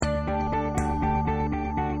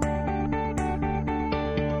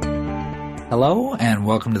Hello, and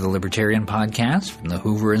welcome to the Libertarian Podcast from the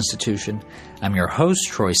Hoover Institution. I'm your host,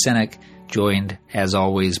 Troy Senek, joined, as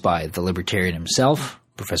always, by the Libertarian himself,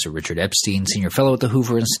 Professor Richard Epstein, Senior Fellow at the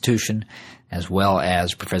Hoover Institution, as well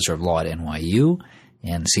as Professor of Law at NYU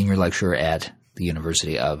and Senior Lecturer at the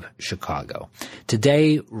University of Chicago.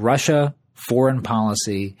 Today, Russia, foreign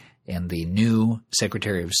policy, and the new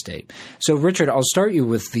Secretary of State. So, Richard, I'll start you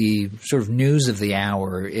with the sort of news of the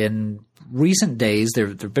hour. In recent days, there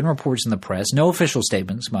have been reports in the press, no official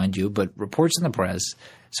statements, mind you, but reports in the press,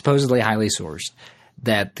 supposedly highly sourced,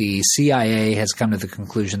 that the CIA has come to the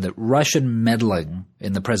conclusion that Russian meddling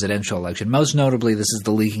in the presidential election, most notably this is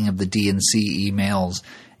the leaking of the DNC emails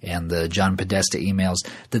and the John Podesta emails,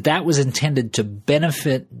 that was intended to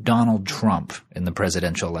benefit Donald Trump in the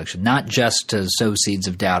presidential election, not just to sow seeds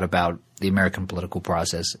of doubt about the American political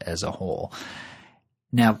process as a whole.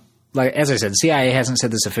 Now, like as I said, CIA hasn't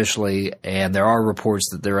said this officially, and there are reports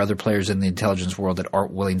that there are other players in the intelligence world that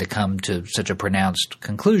aren't willing to come to such a pronounced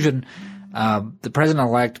conclusion. The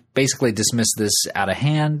president-elect basically dismissed this out of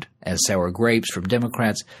hand as sour grapes from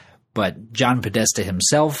Democrats, but John Podesta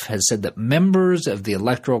himself has said that members of the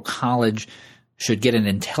Electoral College should get an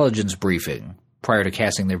intelligence briefing prior to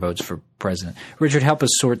casting their votes for president. Richard, help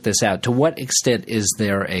us sort this out. To what extent is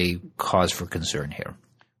there a cause for concern here?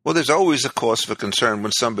 Well, there's always a cause for concern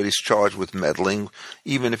when somebody's charged with meddling,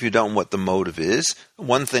 even if you don't know what the motive is.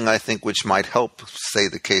 One thing I think which might help say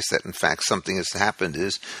the case that, in fact, something has happened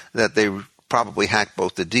is that they probably hacked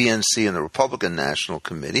both the DNC and the Republican National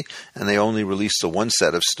Committee, and they only released the one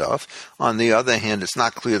set of stuff. On the other hand, it's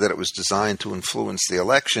not clear that it was designed to influence the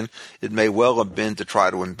election. It may well have been to try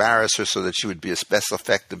to embarrass her so that she would be as best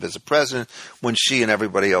effective as a president when she and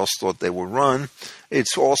everybody else thought they would run.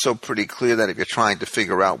 It's also pretty clear that if you're trying to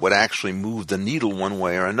figure out what actually moved the needle one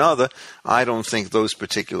way or another, I don't think those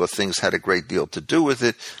particular things had a great deal to do with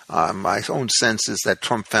it. My own sense is that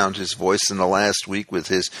Trump found his voice in the last week with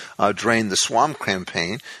his Drain the Swamp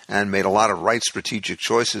campaign and made a lot of right strategic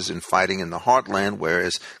choices in fighting in the heartland,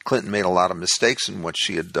 whereas Clinton made a lot of mistakes in what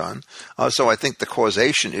she had done. So I think the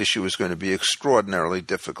causation issue is going to be extraordinarily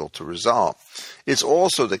difficult to resolve. It's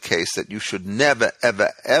also the case that you should never,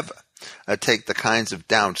 ever, ever take the kinds of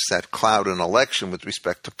doubts that cloud an election with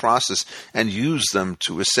respect to process and use them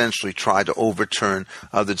to essentially try to overturn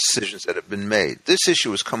the decisions that have been made. This issue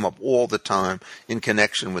has come up all the time in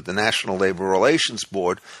connection with the National Labor Relations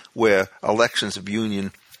Board, where elections of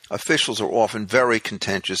union officials are often very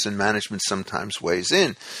contentious and management sometimes weighs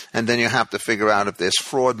in. And then you have to figure out if there's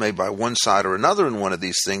fraud made by one side or another in one of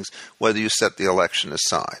these things, whether you set the election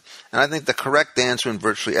aside. And I think the correct answer in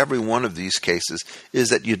virtually every one of these cases is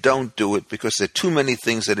that you don't do it because there are too many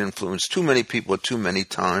things that influence too many people at too many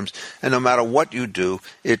times. And no matter what you do,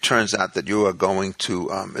 it turns out that you are going to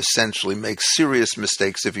essentially make serious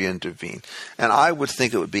mistakes if you intervene. And I would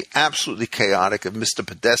think it would be absolutely chaotic if Mr.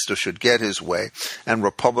 Podesta should get his way and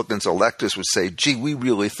Republicans electors would say, gee, we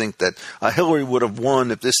really think that Hillary would have won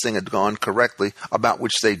if this thing had gone correctly, about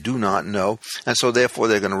which they do not know, and so therefore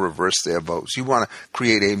they're going to reverse their votes. You want to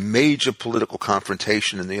create a major political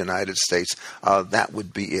confrontation in the United States, that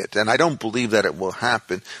would be it. And I don't believe that it will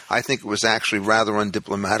happen. I think it was actually rather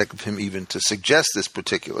undiplomatic of him even to suggest this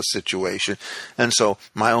particular situation. And so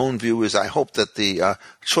my own view is I hope that the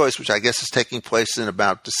choice, which I guess is taking place in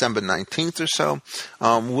about December 19th or so,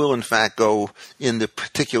 will in fact go in the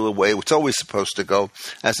particular way it's always supposed to go,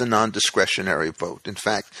 as a non-discretionary vote. In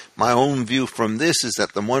fact, my own view from this is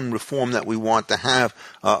that the one reform that we want to have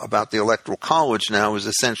about the Electoral College now is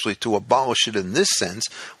essentially to abolish it in this sense.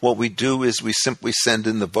 What we do is we simply send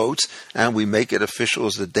in the votes and we make it official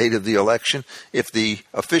as the date of the election. If the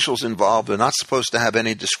officials involved are not supposed to have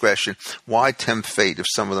any discretion, why tempt fate if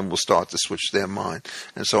some of them will start to switch their mind?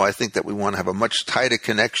 And so I think that we want to have a much tighter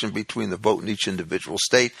connection between the vote in each individual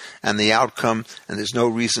state and the outcome, and there's no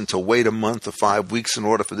reason to wait a month or 5 weeks in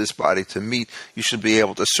order for this body to meet. You should be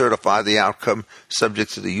able to certify the outcome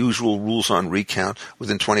subject to the usual rules on recount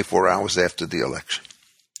within 24 hours after the election.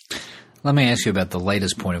 Let me ask you about the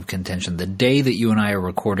latest point of contention. The day that you and I are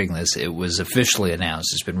recording this, it was officially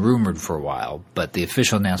announced. It's been rumored for a while, but the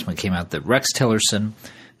official announcement came out that Rex Tillerson,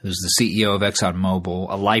 who's the CEO of ExxonMobil,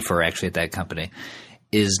 a lifer actually at that company,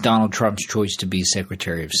 is Donald Trump's choice to be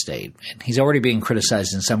Secretary of State. And he's already being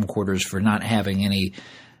criticized in some quarters for not having any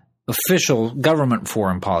official government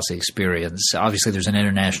foreign policy experience. Obviously, there's an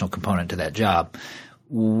international component to that job,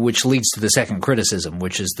 which leads to the second criticism,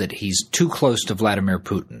 which is that he's too close to Vladimir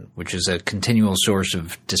Putin, which is a continual source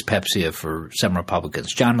of dyspepsia for some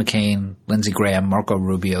Republicans. John McCain, Lindsey Graham, Marco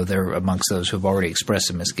Rubio, they're amongst those who have already expressed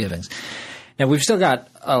some misgivings. Now, we've still got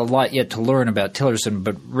a lot yet to learn about Tillerson,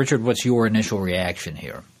 but Richard, what's your initial reaction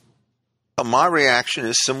here? My reaction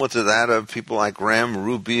is similar to that of people like Graham,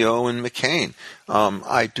 Rubio, and McCain.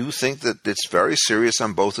 I do think that it's very serious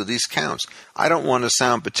on both of these counts. I don't want to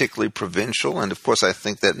sound particularly provincial, and of course I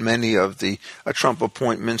think that many of the Trump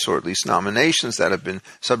appointments, or at least nominations, that have been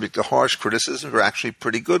subject to harsh criticism are actually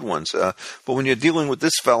pretty good ones. But when you're dealing with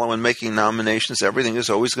this fellow and making nominations, everything is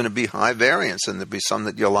always going to be high variance, and there'll be some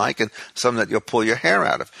that you like and some that you'll pull your hair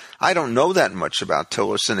out of. I don't know that much about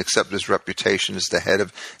Tillerson except his reputation as the head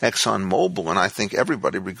of ExxonMobil, and I think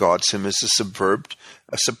everybody regards him as a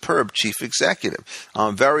superb chief executive.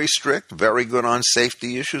 Very strict, very good on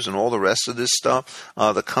safety issues and all the rest of this stuff.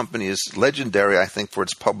 The company is legendary, I think, for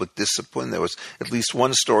its public discipline. There was at least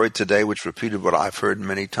one story today which repeated what I've heard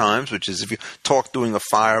many times, which is if you talk during a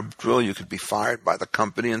fire drill, you could be fired by the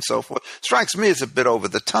company and so forth. Strikes me as a bit over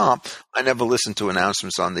the top. I never listened to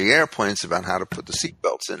announcements on the airplanes about how to put the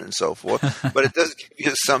seatbelts in and so forth, but it does give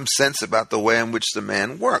you some sense about the way in which the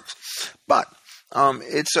man works. But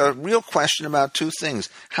it's a real question about two things.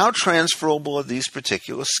 How transferable are these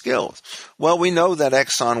particular skills? Well, we know that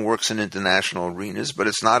Exxon works in international arenas, but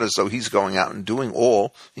it's not as though he's going out and doing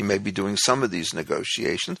all. He may be doing some of these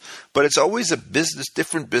negotiations, but it's always a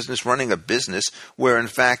different business, running a business where, in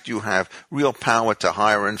fact, you have real power to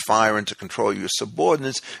hire and fire and to control your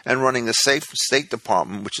subordinates, and running a safe State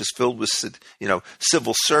Department, which is filled with,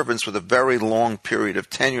 civil servants with a very long period of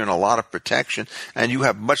tenure and a lot of protection, and you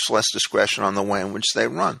have much less discretion on the way in which they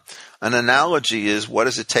run. An analogy is, what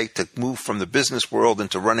does it take to move from the business world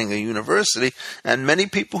into running a university? And many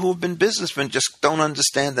people who have been businessmen just don't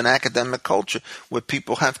understand an academic culture where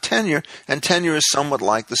people have tenure, and tenure is somewhat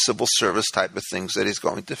like the civil service type of things that he's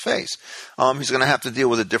going to face. He's going to have to deal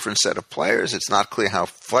with a different set of players. It's not clear how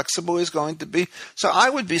flexible he's going to be. So I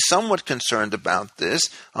would be somewhat concerned about this,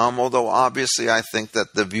 although obviously I think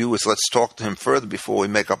that the view is let's talk to him further before we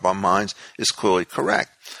make up our minds is clearly correct.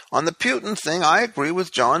 On the Putin thing, I agree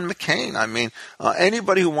with John McCain. I mean,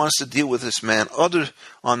 anybody who wants to deal with this man other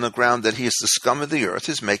on the ground that he is the scum of the earth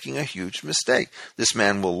is making a huge mistake. This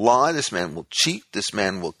man will lie. This man will cheat. This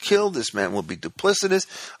man will kill. This man will be duplicitous.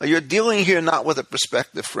 You're dealing here not with a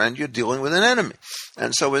prospective friend. You're dealing with an enemy.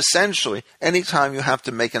 And so essentially, anytime you have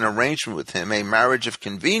to make an arrangement with him, a marriage of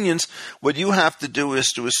convenience, what you have to do is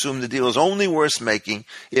to assume the deal is only worth making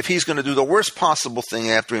if he's going to do the worst possible thing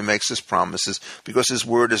after he makes his promises, because his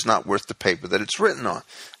word is not worth the paper that it's written on.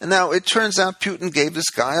 And now it turns out Putin gave this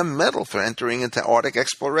guy a medal for entering into Arctic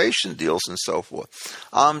exploration deals and so forth.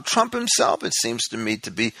 Trump himself, it seems to me,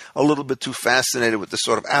 to be a little bit too fascinated with the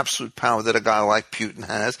sort of absolute power that a guy like Putin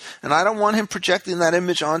has, and I don't want him projecting that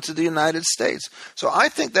image onto the United States. So I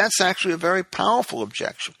think that's actually a very powerful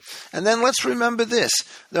objection. And then let's remember this.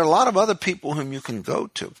 There are a lot of other people whom you can go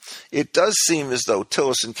to. It does seem as though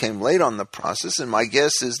Tillerson came late on the process, and my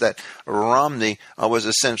guess is that Romney was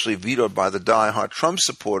essentially vetoed by the die-hard Trump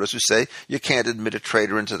supporters who say you can't admit a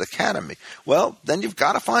traitor into the academy. Well, then you've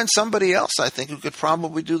got to find somebody else, I think, who could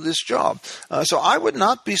probably do this job. So I would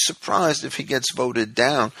not be surprised if he gets voted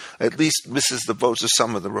down, at least misses the votes of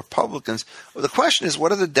some of the Republicans. Well, the question is,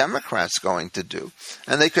 what are the Democrats going to do?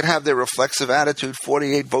 And they could have their reflexive attitude,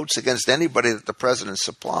 48 votes against anybody that the president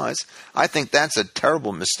supplies. I think that's a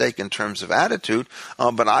terrible mistake in terms of attitude,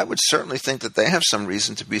 but I would certainly think that they have some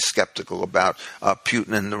reason to be skeptical about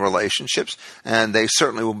Putin and the relationships, and they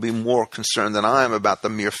certainly will be more concerned than I am about the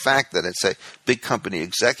mere fact that it's a big company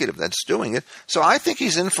executive that's doing it. So I think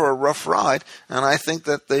he's in for a rough ride, and I think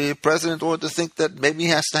that the president ought to think that maybe he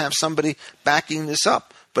has to have somebody backing this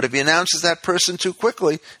up. But if he announces that person too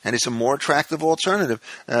quickly, and he's a more attractive alternative,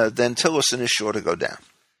 then Tillerson is sure to go down.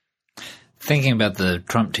 Thinking about the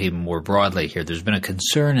Trump team more broadly here, there's been a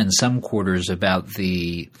concern in some quarters about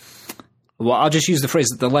I'll just use the phrase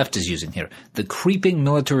that the left is using here, the creeping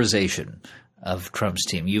militarization of Trump's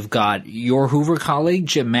team. You've got your Hoover colleague,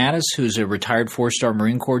 Jim Mattis, who's a retired 4-star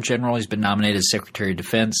Marine Corps general. He's been nominated as Secretary of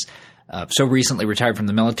Defense. So recently retired from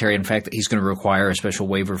the military, in fact, that he's going to require a special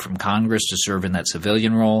waiver from Congress to serve in that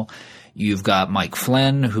civilian role. You've got Mike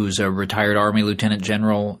Flynn, who's a retired Army Lieutenant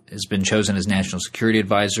General, has been chosen as National Security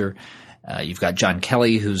Advisor. You've got John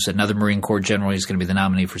Kelly, who's another Marine Corps general. He's going to be the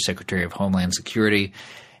nominee for Secretary of Homeland Security.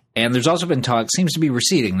 And there's also been talk, seems to be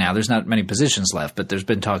receding now. There's not many positions left, but there's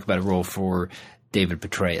been talk about a role for David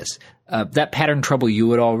Petraeus. That pattern trouble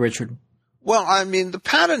you at all, Richard? Well, I mean, the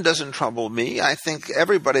pattern doesn't trouble me. I think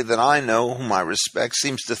everybody that I know, whom I respect,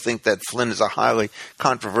 seems to think that Flynn is a highly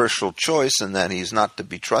controversial choice and that he's not to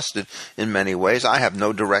be trusted in many ways. I have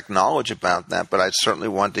no direct knowledge about that, but I certainly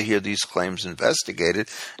want to hear these claims investigated,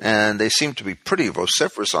 and they seem to be pretty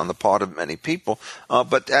vociferous on the part of many people.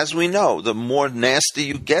 But as we know, the more nasty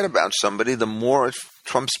you get about somebody, the more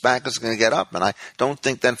Trump's back is going to get up, and I don't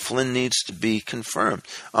think that Flynn needs to be confirmed.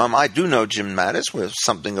 I do know Jim Mattis. We're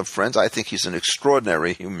something of friends. I think he's an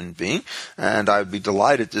extraordinary human being, and I would be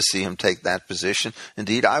delighted to see him take that position.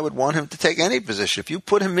 Indeed, I would want him to take any position. If you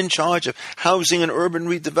put him in charge of housing and urban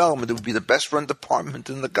redevelopment, it would be the best-run department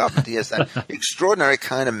in the government. He has that extraordinary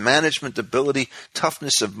kind of management ability,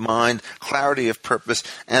 toughness of mind, clarity of purpose,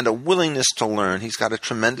 and a willingness to learn. He's got a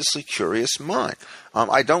tremendously curious mind.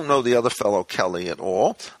 I don't know the other fellow, Kelly, at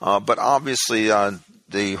all, but obviously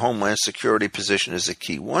the Homeland Security position is a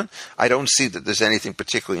key one. I don't see that there's anything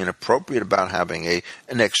particularly inappropriate about having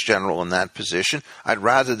an ex-general in that position. I'd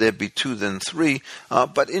rather there be 2 than 3.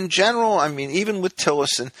 But in general, I mean, even with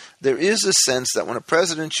Tillerson, there is a sense that when a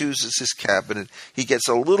president chooses his cabinet, he gets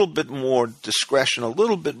a little bit more discretion, a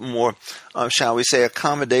little bit more, shall we say,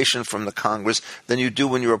 accommodation from the Congress than you do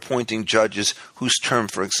when you're appointing judges whose term,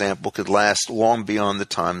 for example, could last long beyond the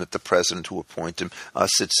time that the president who appointed him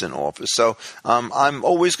sits in office. So I'm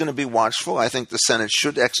always going to be watchful. I think the Senate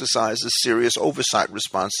should exercise a serious oversight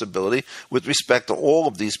responsibility with respect to all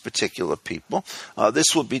of these particular people.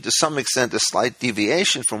 This will be to some extent a slight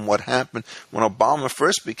deviation from what happened when Obama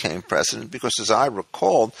first became president, because as I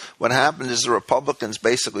recalled, what happened is the Republicans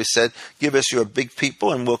basically said, give us your big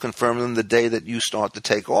people and we'll confirm them the day that you start to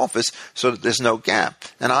take office so that there's no gap.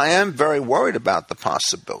 And I am very worried about the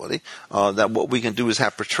possibility that what we can do is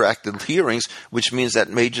have protracted hearings, which means that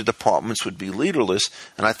major departments would be leaderless.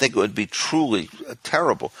 And I think it would be truly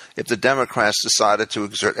terrible if the Democrats decided to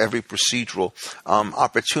exert every procedural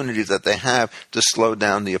opportunity that they have to slow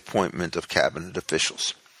down the appointment of cabinet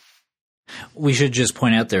officials. We should just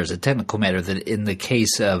point out there as a technical matter that in the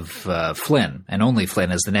case of Flynn, and only Flynn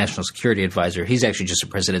as the National Security Advisor, he's actually just a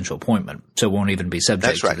presidential appointment, so it won't even be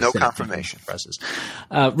subject to the no Senate confirmation process.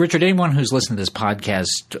 Richard, anyone who's listened to this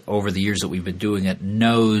podcast over the years that we've been doing it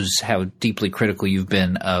knows how deeply critical you've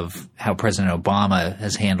been of how President Obama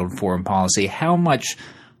has handled foreign policy. How much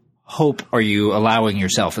hope are you allowing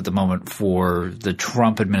yourself at the moment for the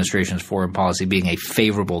Trump administration's foreign policy being a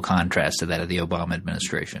favorable contrast to that of the Obama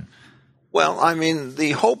administration? Well, I mean,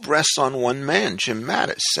 the hope rests on one man, Jim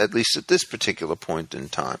Mattis, at least at this particular point in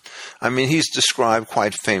time. I mean, he's described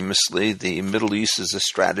quite famously the Middle East as a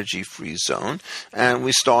strategy-free zone, and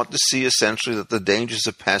we start to see essentially that the dangers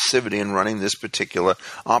of passivity in running this particular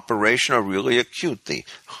operation are really acute. The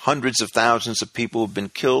hundreds of thousands of people have been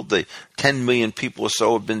killed, the 10 million people or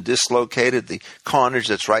so have been dislocated, the carnage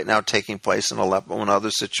that's right now taking place in Aleppo and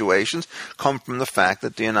other situations come from the fact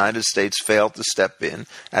that the United States failed to step in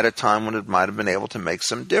at a time when it might have been able to make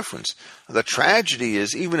some difference. The tragedy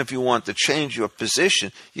is, even if you want to change your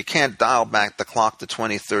position, you can't dial back the clock to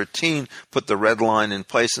 2013, put the red line in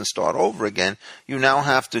place and start over again. You now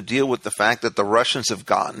have to deal with the fact that the Russians have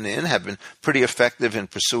gotten in, have been pretty effective in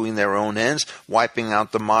pursuing their own ends, wiping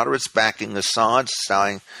out the moderates, backing Assad,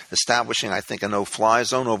 establishing, I think, a no-fly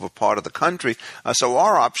zone over part of the country. So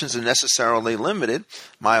our options are necessarily limited.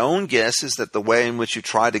 My own guess is that the way in which you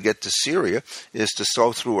try to get to Syria is to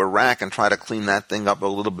go through Iraq and try to clean that thing up a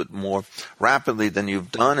little bit more rapidly than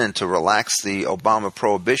you've done, and to relax the Obama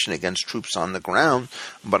prohibition against troops on the ground.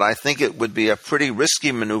 But I think it would be a pretty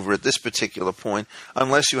risky maneuver at this particular point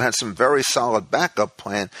unless you had some very solid backup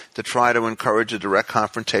plan to try to encourage a direct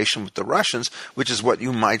confrontation with the Russians, which is what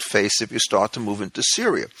you might face if you start to move into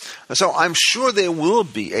Syria. So I'm sure there will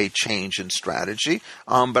be a change in strategy,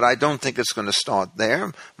 but I don't think it's going to start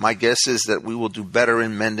there. My guess is that we will do better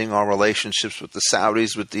in mending our relationships with the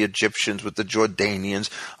Saudis, with the Egyptians, with the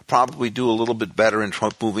Jordanians, probably do a little bit better in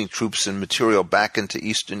moving troops and material back into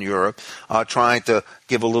Eastern Europe, trying to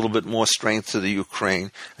give a little bit more strength to the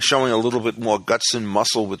Ukraine, showing a little bit more guts and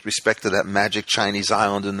muscle with respect to that magic Chinese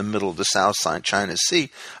island in the middle of the South China Sea.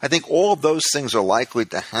 I think all of those things are likely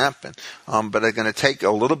to happen, but are going to take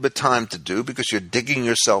a little bit of time to do because you're digging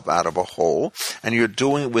yourself out of a hole, and you're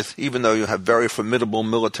doing it with, even though you have very formidable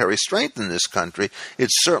military strength in this country,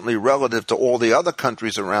 it's certainly relative to all the other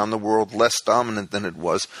countries around the world less dominant than it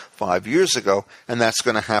was 5 years ago, and that's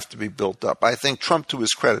going to have to be built up. I think Trump, to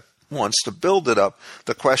his credit, wants to build it up.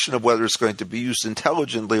 The question of whether it's going to be used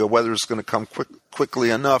intelligently or whether it's going to come quickly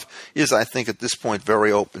enough is, I think, at this point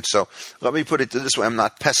very open. So let me put it this way. I'm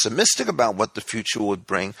not pessimistic about what the future would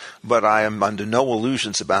bring, but I am under no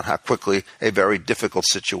illusions about how quickly a very difficult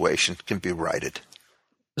situation can be righted.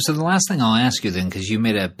 So the last thing I'll ask you then, because you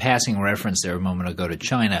made a passing reference there a moment ago to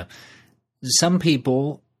China, some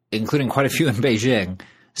people, including quite a few in Beijing,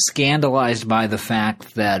 scandalized by the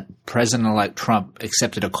fact that President-elect Trump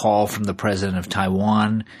accepted a call from the president of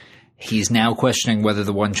Taiwan. He's now questioning whether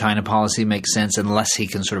the one China policy makes sense unless he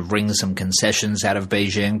can sort of wring some concessions out of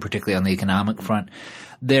Beijing, particularly on the economic front.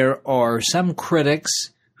 There are some critics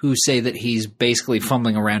who say that he's basically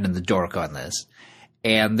fumbling around in the dark on this.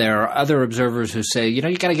 And there are other observers who say, you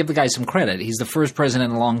got to give the guy some credit. He's the first president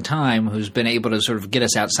in a long time who's been able to sort of get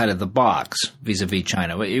us outside of the box vis-a-vis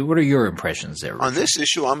China. What are your impressions there, Richard? On this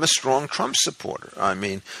issue, I'm a strong Trump supporter. I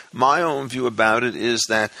mean, my own view about it is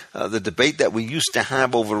that the debate that we used to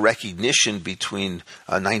have over recognition between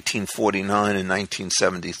 1949 and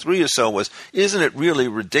 1973 or so was, isn't it really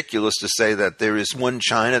ridiculous to say that there is one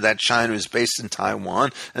China, that China is based in Taiwan,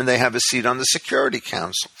 and they have a seat on the Security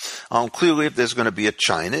Council? Clearly, if there's going to be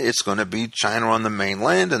China, it's going to be China on the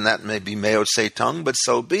mainland, and that may be Mao Zedong, but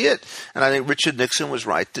so be it. And I think Richard Nixon was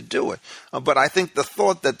right to do it. But I think the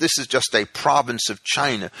thought that this is just a province of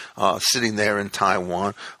China sitting there in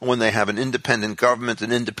Taiwan, when they have an independent government,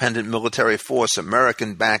 an independent military force,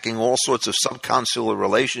 American backing, all sorts of subconsular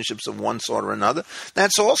relationships of one sort or another,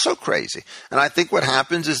 that's also crazy. And I think what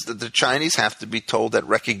happens is that the Chinese have to be told that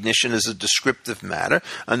recognition is a descriptive matter,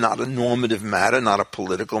 and not a normative matter, not a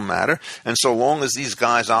political matter. And so long as these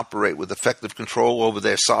guys operate with effective control over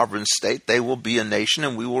their sovereign state, they will be a nation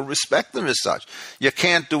and we will respect them as such. You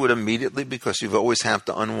can't do it immediately because you always have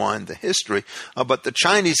to unwind the history. But the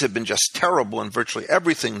Chinese have been just terrible in virtually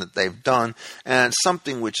everything that they've done, and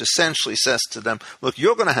something which essentially says to them, look,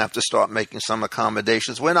 you're going to have to start making some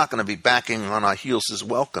accommodations. We're not going to be backing on our heels as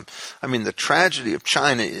welcome. I mean, the tragedy of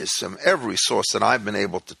China is, from every source that I've been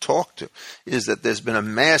able to talk to, is that there's been a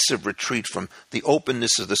massive retreat from the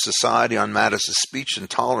openness of the society on matters of speech and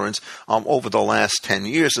tolerance over the last 10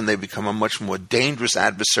 years, and they've become a much more dangerous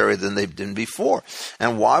adversary than they've been before.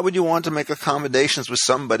 And why would you want to make accommodations with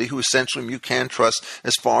somebody who essentially you can't trust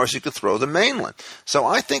as far as you could throw the mainland? So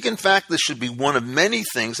I think, in fact, this should be one of many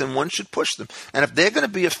things, and one should push them. And if they're going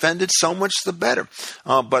to be offended, so much the better.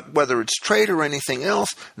 But whether it's trade or anything else,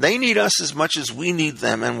 they need us as much as we need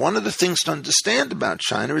them. And one of the things to understand about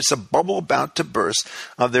China is a bubble about to burst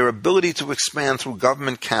of their ability to expand through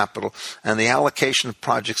government capital, and the allocation of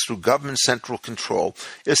projects through government central control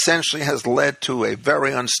essentially has led to a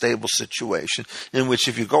very unstable situation in which,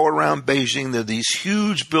 if you go around Beijing, there are these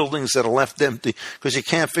huge buildings that are left empty because you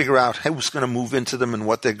can't figure out who's going to move into them and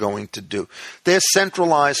what they're going to do. Their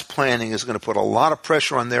centralized planning is going to put a lot of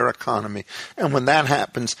pressure on their economy, and when that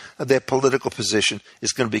happens, their political position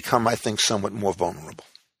is going to become, I think, somewhat more vulnerable.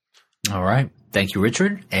 All right. Thank you,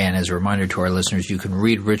 Richard. And as a reminder to our listeners, you can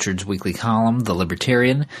read Richard's weekly column, The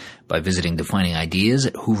Libertarian, by visiting Defining Ideas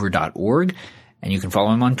at hoover.org. And you can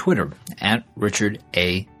follow him on Twitter, at Richard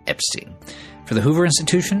A. Epstein. For the Hoover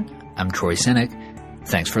Institution, I'm Troy Senek.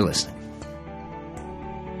 Thanks for listening.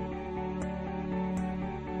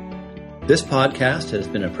 This podcast has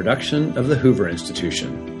been a production of the Hoover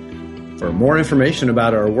Institution. For more information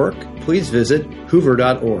about our work, please visit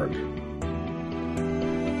hoover.org.